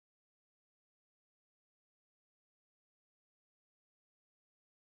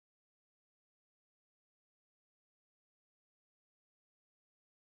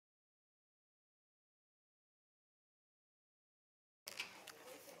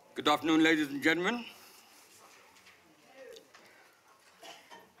Good afternoon, ladies and gentlemen.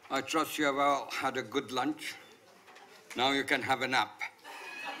 I trust you have all had a good lunch. Now you can have a nap.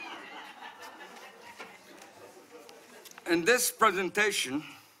 In this presentation,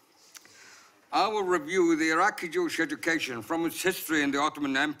 I will review the Iraqi Jewish education from its history in the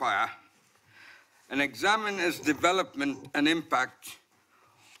Ottoman Empire and examine its development and impact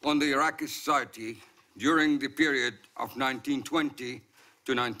on the Iraqi society during the period of 1920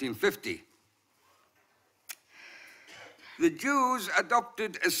 to 1950. The Jews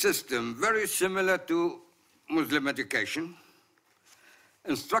adopted a system very similar to Muslim education,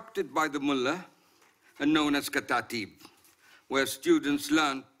 instructed by the mullah and known as katatib, where students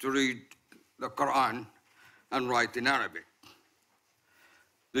learned to read the Quran and write in Arabic.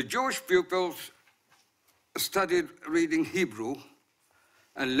 The Jewish pupils studied reading Hebrew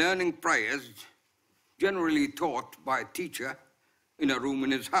and learning prayers, generally taught by a teacher in a room in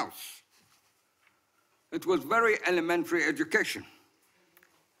his house. It was very elementary education.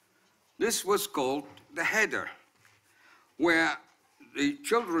 This was called the Heder, where the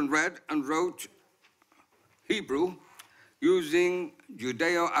children read and wrote Hebrew using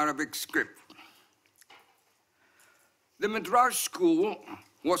Judeo-Arabic script. The Midrash school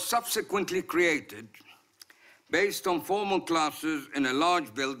was subsequently created based on formal classes in a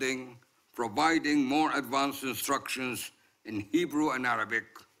large building, providing more advanced instructions in Hebrew and Arabic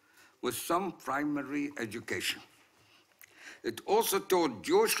with some primary education. It also taught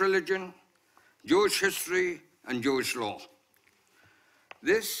Jewish religion, Jewish history, and Jewish law.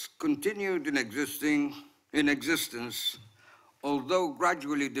 This continued in existence, although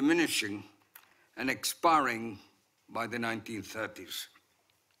gradually diminishing and expiring by the 1930s.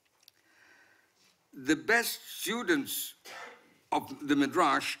 The best students of the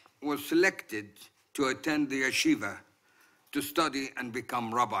Midrash were selected to attend the yeshiva to study and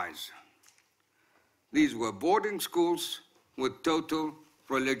become rabbis. These were boarding schools with total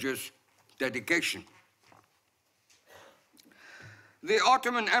religious dedication. The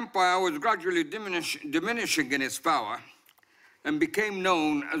Ottoman Empire was gradually diminishing in its power and became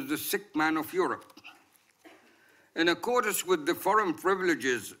known as the sick man of Europe. In accordance with the foreign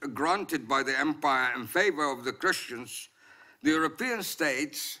privileges granted by the empire in favor of the Christians, the European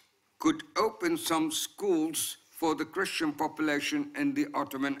states could open some schools for the Christian population in the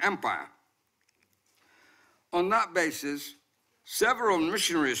Ottoman Empire. On that basis, several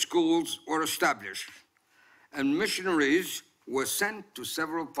missionary schools were established, and missionaries were sent to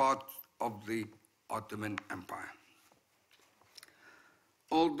several parts of the Ottoman Empire.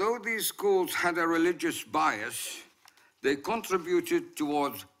 Although these schools had a religious bias, they contributed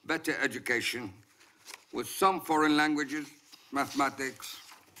towards better education with some foreign languages, mathematics,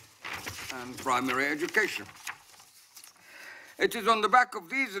 and primary education. It is on the back of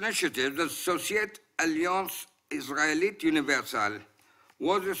these initiatives that Société Alliance Israélite Universelle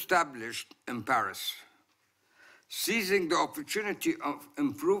was established in Paris, seizing the opportunity of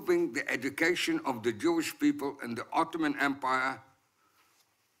improving the education of the Jewish people in the Ottoman Empire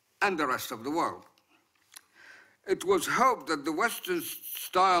and the rest of the world. It was hoped that the Western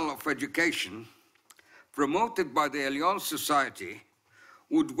style of education promoted by the Alliance Society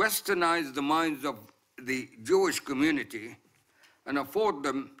would westernize the minds of the Jewish community and afford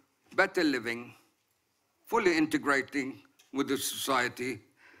them better living, fully integrating with the society,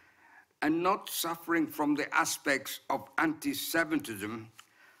 and not suffering from the aspects of anti-Semitism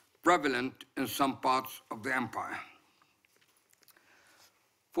prevalent in some parts of the empire.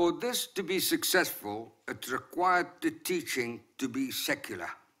 For this to be successful, it required the teaching to be secular,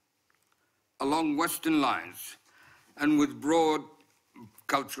 along Western lines, and with broad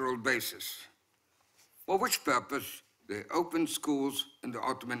cultural basis, for which purpose they opened schools in the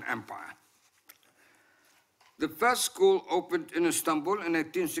Ottoman Empire. The first school opened in Istanbul in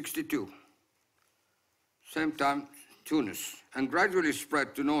 1862, same time Tunis, and gradually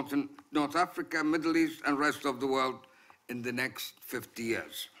spread to North Africa, Middle East, and rest of the world in the next 50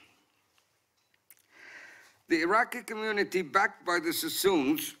 years. The Iraqi community, backed by the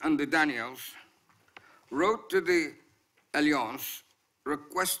Sassoons and the Daniels, wrote to the Alliance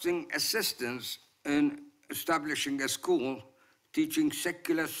requesting assistance in establishing a school teaching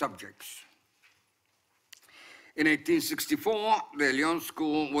secular subjects. In 1864, the Alliance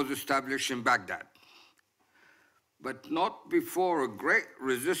School was established in Baghdad, but not before a great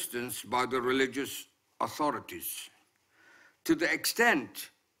resistance by the religious authorities, to the extent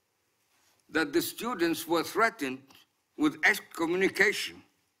that the students were threatened with excommunication,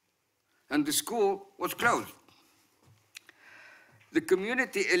 and the school was closed. The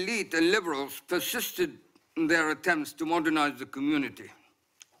community elite and liberals persisted in their attempts to modernize the community.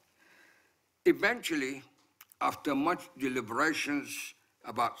 Eventually, after much deliberations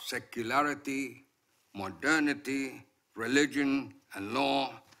about secularity, modernity, religion, and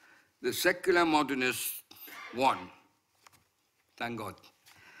law, the secular modernists won. Thank God.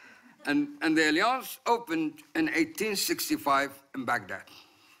 And the Alliance opened in 1865 in Baghdad.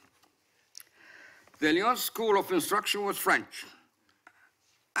 The Alliance School of Instruction was French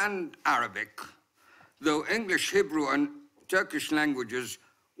and Arabic, though English, Hebrew, and Turkish languages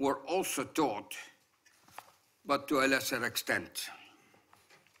were also taught, but to a lesser extent.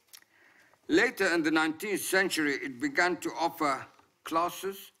 Later in the 19th century, it began to offer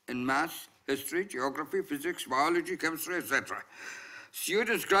classes in math, history, geography, physics, biology, chemistry, etc.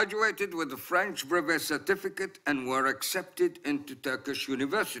 Students graduated with a French brevet certificate and were accepted into Turkish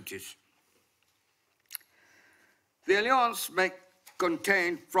universities. The Alliance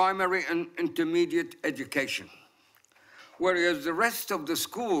contained primary and intermediate education, whereas the rest of the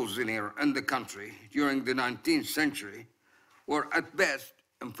schools in the country during the 19th century were at best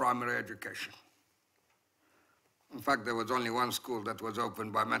in primary education. In fact, there was only one school that was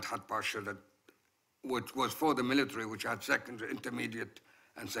opened by Medhat Pasha, which was for the military, which had intermediate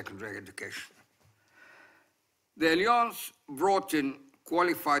and secondary education. The Alliance brought in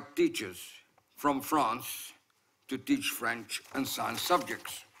qualified teachers from France to teach French and science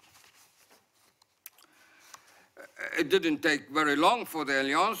subjects. It didn't take very long for the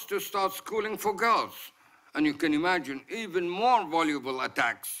Alliance to start schooling for girls. And you can imagine even more voluble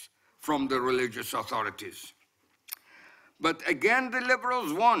attacks from the religious authorities. But again, the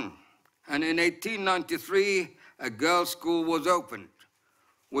liberals won. And in 1893, a girls' school was opened,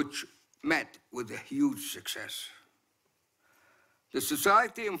 which met with a huge success. The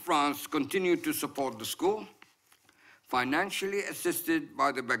society in France continued to support the school, financially assisted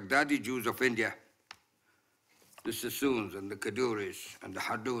by the Baghdadi Jews of India, the Sassoons and the Kaduris and the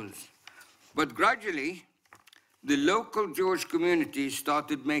Harduns. But gradually, the local Jewish community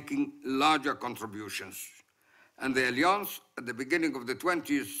started making larger contributions. And the Alliance, at the beginning of the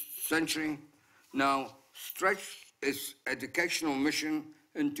 20th century, now stretched its educational mission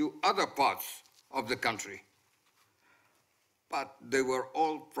into other parts of the country. But they were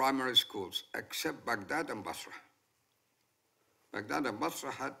all primary schools, except Baghdad and Basra. Baghdad and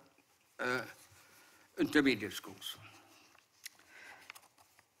Basra had intermediate schools.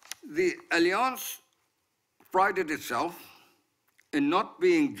 The Alliance prided itself in not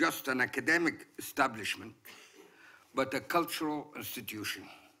being just an academic establishment, but a cultural institution.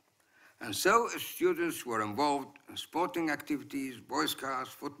 And so students were involved in sporting activities, Boy Scouts,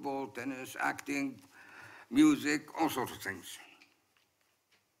 football, tennis, acting, music, all sorts of things.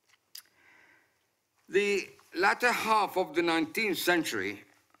 The latter half of the 19th century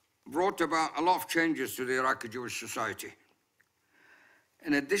brought about a lot of changes to the Iraqi Jewish society.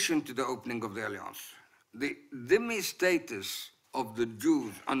 In addition to the opening of the Alliance, the dhimmi status of the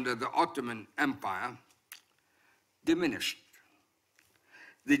Jews under the Ottoman Empire diminished.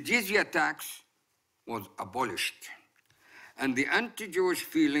 The jizya tax was abolished, and the anti-Jewish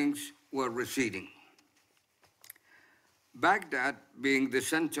feelings were receding. Baghdad, being the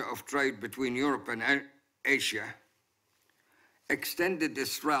center of trade between Europe and Asia, extended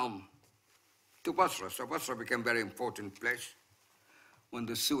its realm to Basra. So Basra became a very important place when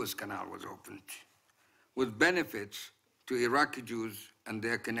the Suez Canal was opened, with benefits to Iraqi Jews and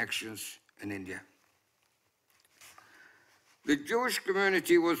their connections in India. The Jewish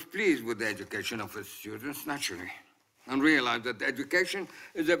community was pleased with the education of its students, naturally, and realized that education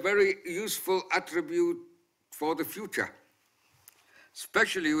is a very useful attribute for the future,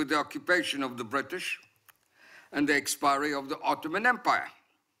 especially with the occupation of the British and the expiry of the Ottoman Empire.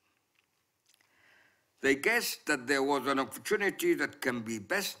 They guessed that there was an opportunity that can be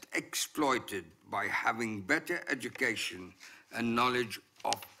best exploited by having better education and knowledge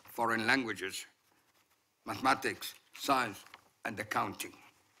of foreign languages, mathematics, science, and accounting.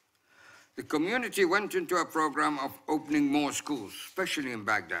 The community went into a program of opening more schools, especially in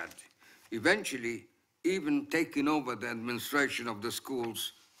Baghdad, eventually even taking over the administration of the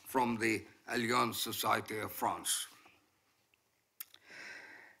schools from the Iraqi Society of France.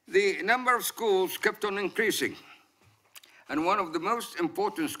 The number of schools kept on increasing, and one of the most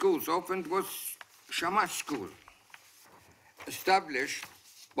important schools opened was Shamash School, established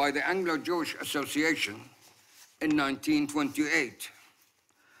by the Anglo-Jewish Association in 1928,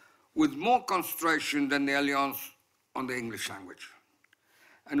 with more concentration than the Alliance on the English language.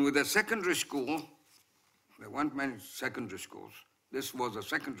 And with a secondary school, there weren't many secondary schools, this was a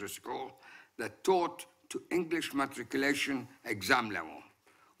secondary school that taught to English matriculation exam level,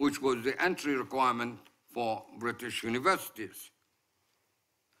 which was the entry requirement for British universities.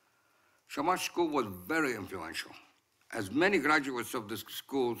 Shamash School was very influential, as many graduates of the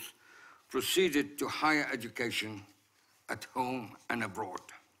schools proceeded to higher education at home and abroad.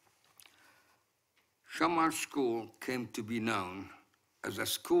 Shamash School came to be known as a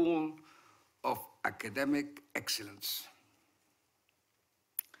school of academic excellence.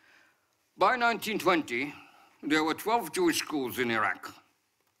 By 1920, there were 12 Jewish schools in Iraq,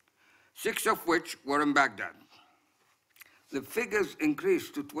 6 of which were in Baghdad. The figures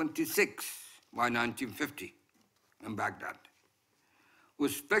increased to 26 by 1950 in Baghdad,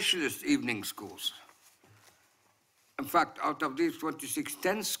 with specialist evening schools. In fact, out of these 26,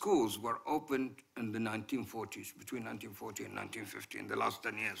 10 schools were opened in the 1940s, between 1940 and 1950, in the last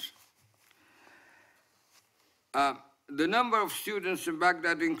 10 years. The number of students in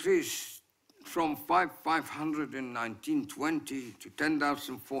Baghdad increased from 500 in 1920 to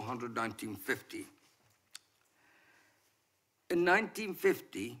 10,400 in 1950. In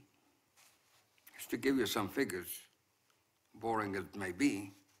 1950, just to give you some figures, boring as it may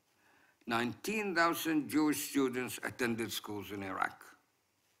be, 19,000 Jewish students attended schools in Iraq.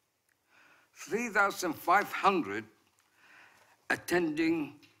 3,500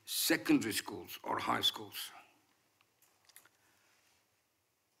 attending secondary schools or high schools.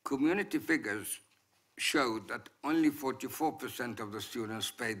 Community figures showed that only 44% of the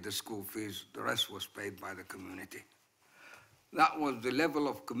students paid the school fees, the rest was paid by the community. That was the level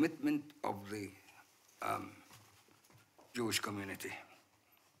of commitment of the Jewish community.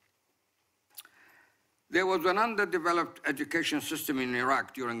 There was an underdeveloped education system in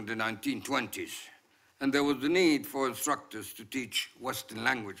Iraq during the 1920s, and there was the need for instructors to teach Western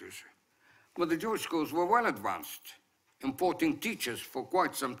languages. But the Jewish schools were well advanced, importing teachers for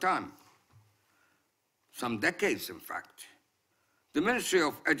quite some time, some decades, in fact. The Ministry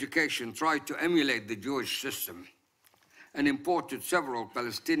of Education tried to emulate the Jewish system and imported several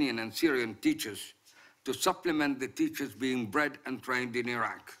Palestinian and Syrian teachers to supplement the teachers being bred and trained in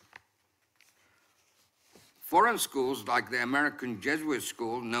Iraq. Foreign schools like the American Jesuit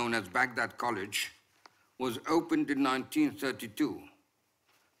school, known as Baghdad College, was opened in 1932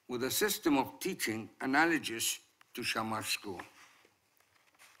 with a system of teaching analogous to Shamash School.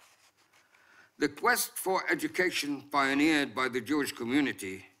 The quest for education pioneered by the Jewish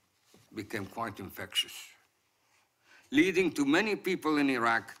community became quite infectious, leading to many people in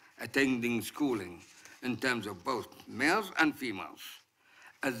Iraq attending schooling in terms of both males and females,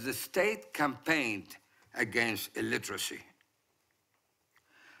 as the state campaigned against illiteracy.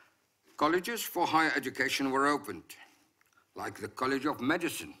 Colleges for higher education were opened, like the College of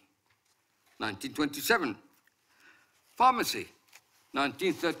Medicine, 1927, Pharmacy,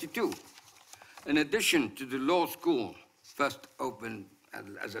 1932, in addition to the law school, first opened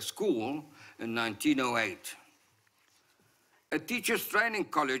as a school in 1908. A teacher's training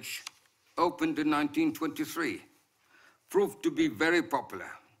college opened in 1923, proved to be very popular.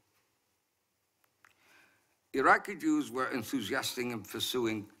 Iraqi Jews were enthusiastic in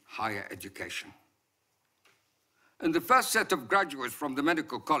pursuing higher education. In the first set of graduates from the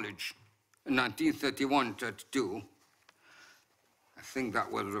medical college in 1931-32, I think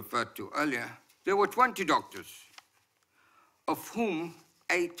that was referred to earlier, there were 20 doctors, of whom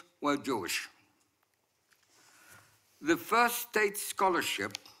 8 were Jewish. The first state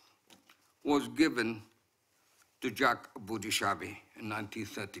scholarship was given to Jack Boudishabi in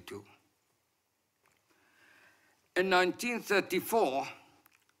 1932. In 1934,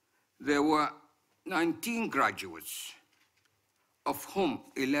 there were 19 graduates, of whom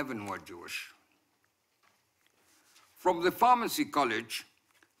 11 were Jewish. From the pharmacy college,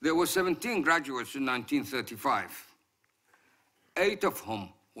 there were 17 graduates in 1935, 8 of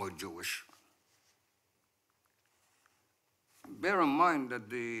whom were Jewish. Bear in mind that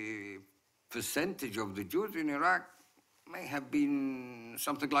the percentage of the Jews in Iraq may have been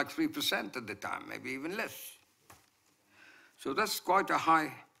something like 3% at the time, maybe even less. So that's quite a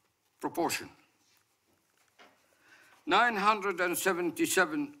high proportion.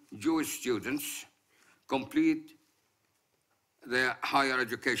 977 Jewish students complete their higher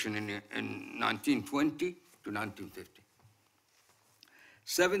education in 1920 to 1950.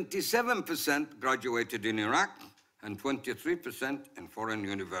 77% graduated in Iraq and 23% in foreign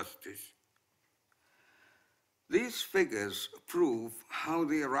universities. These figures prove how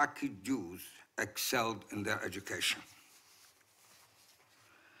the Iraqi Jews excelled in their education.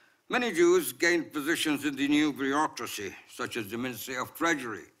 Many Jews gained positions in the new bureaucracy, such as the Ministry of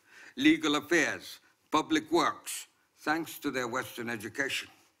Treasury, Legal Affairs, Public Works, thanks to their Western education.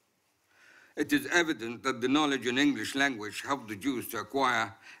 It is evident that the knowledge in English language helped the Jews to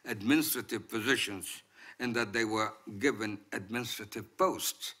acquire administrative positions and that they were given administrative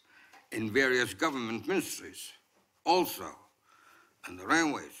posts in various government ministries, also in the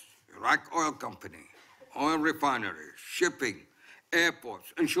railways, Iraq Oil Company, oil refineries, shipping,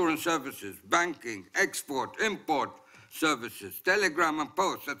 airports, insurance services, banking, export, import services, telegram and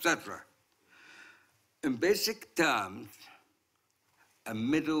post, etc. In basic terms, a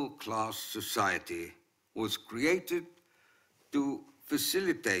middle-class society was created to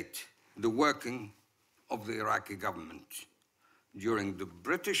facilitate the working of the Iraqi government during the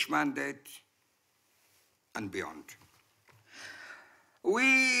British Mandate and beyond.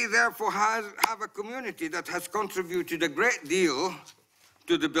 We therefore have a community that has contributed a great deal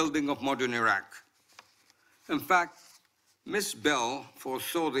to the building of modern Iraq. In fact, Ms. Bell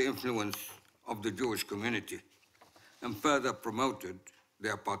foresaw the influence of the Jewish community and further promoted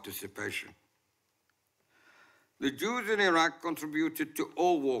their participation. The Jews in Iraq contributed to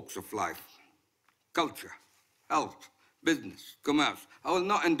all walks of life: culture, health, business, commerce. I will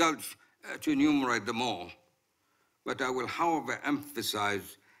not indulge to enumerate them all, but I will, however,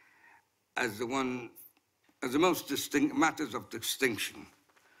 emphasize as the most distinct matters of distinction: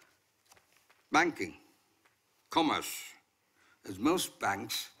 banking, commerce, as most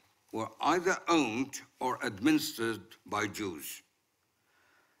banks were either owned or administered by Jews,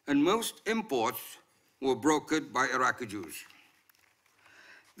 and most imports were brokered by Iraqi Jews.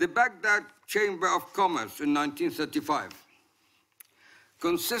 The Baghdad Chamber of Commerce in 1935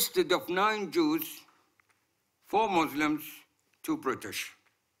 consisted of 9 Jews, 4 Muslims, 2 British.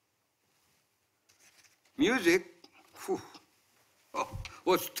 Music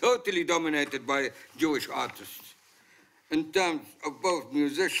was totally dominated by Jewish artists in terms of both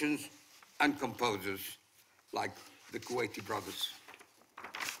musicians and composers, like the Kuwaiti brothers.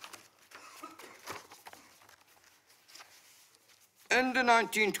 In the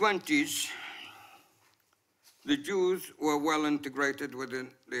 1920s, the Jews were well integrated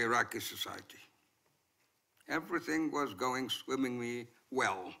within the Iraqi society. Everything was going swimmingly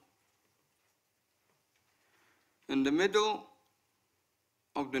well. In the middle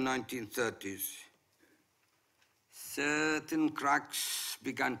of the 1930s, certain cracks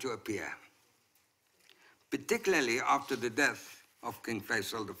began to appear, particularly after the death of King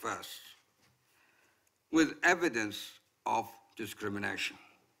Faisal I, with evidence of discrimination.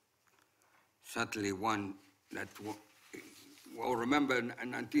 Certainly one that we'll remember in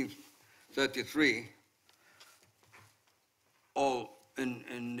 1933, all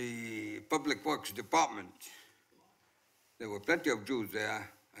in the Public Works Department, there were plenty of Jews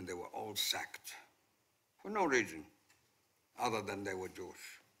there, and they were all sacked for no reason other than they were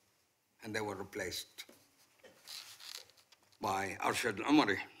Jewish, and they were replaced by Arshad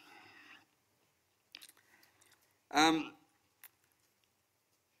al-Umari.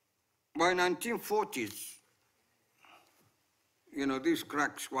 By 1940s, these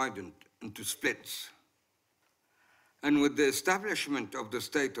cracks widened into splits, and with the establishment of the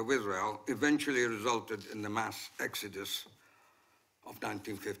State of Israel, eventually resulted in the mass exodus of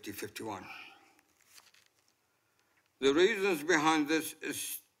 1950-51. The reasons behind this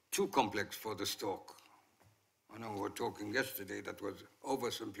is too complex for this talk. I know we were talking yesterday, that was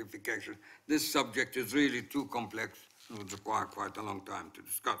oversimplification. This subject is really too complex and would require quite a long time to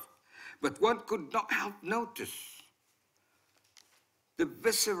discuss. But one could not help notice the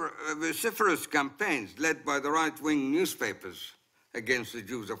vociferous campaigns led by the right-wing newspapers against the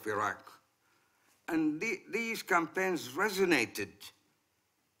Jews of Iraq. And these campaigns resonated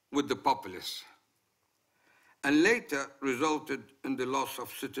with the populace and later resulted in the loss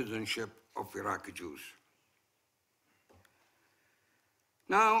of citizenship of Iraqi Jews.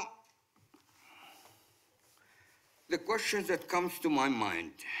 Now, the question that comes to my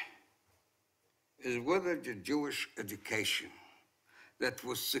mind is whether the Jewish education that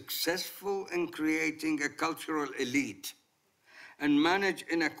was successful in creating a cultural elite and managed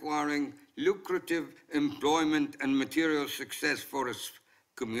in acquiring lucrative employment and material success for its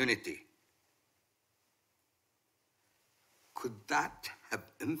community, could that have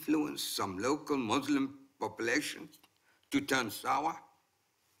influenced some local Muslim populations to turn sour?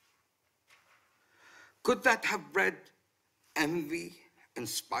 Could that have bred envy and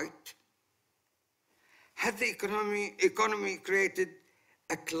spite? Had the economy created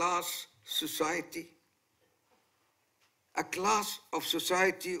a class society? A class of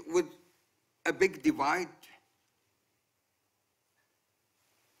society with a big divide,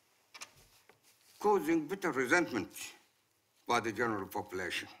 causing bitter resentment by the general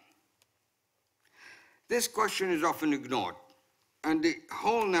population? This question is often ignored, and the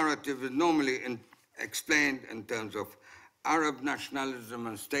whole narrative is normally explained in terms of Arab nationalism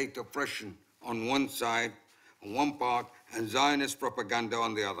and state oppression on one side, on one part, and Zionist propaganda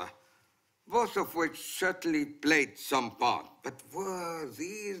on the other. both of which certainly played some part. But were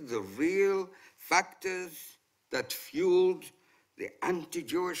these the real factors that fueled the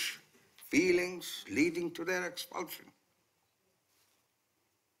anti-Jewish feelings leading to their expulsion?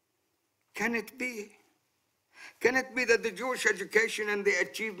 Can it be? Can it be that the Jewish education and the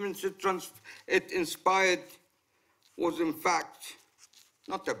achievements it inspired was in fact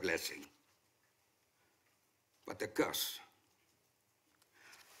not a blessing, but a curse?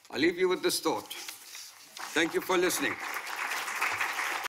 I'll leave you with this thought. Thank you for listening.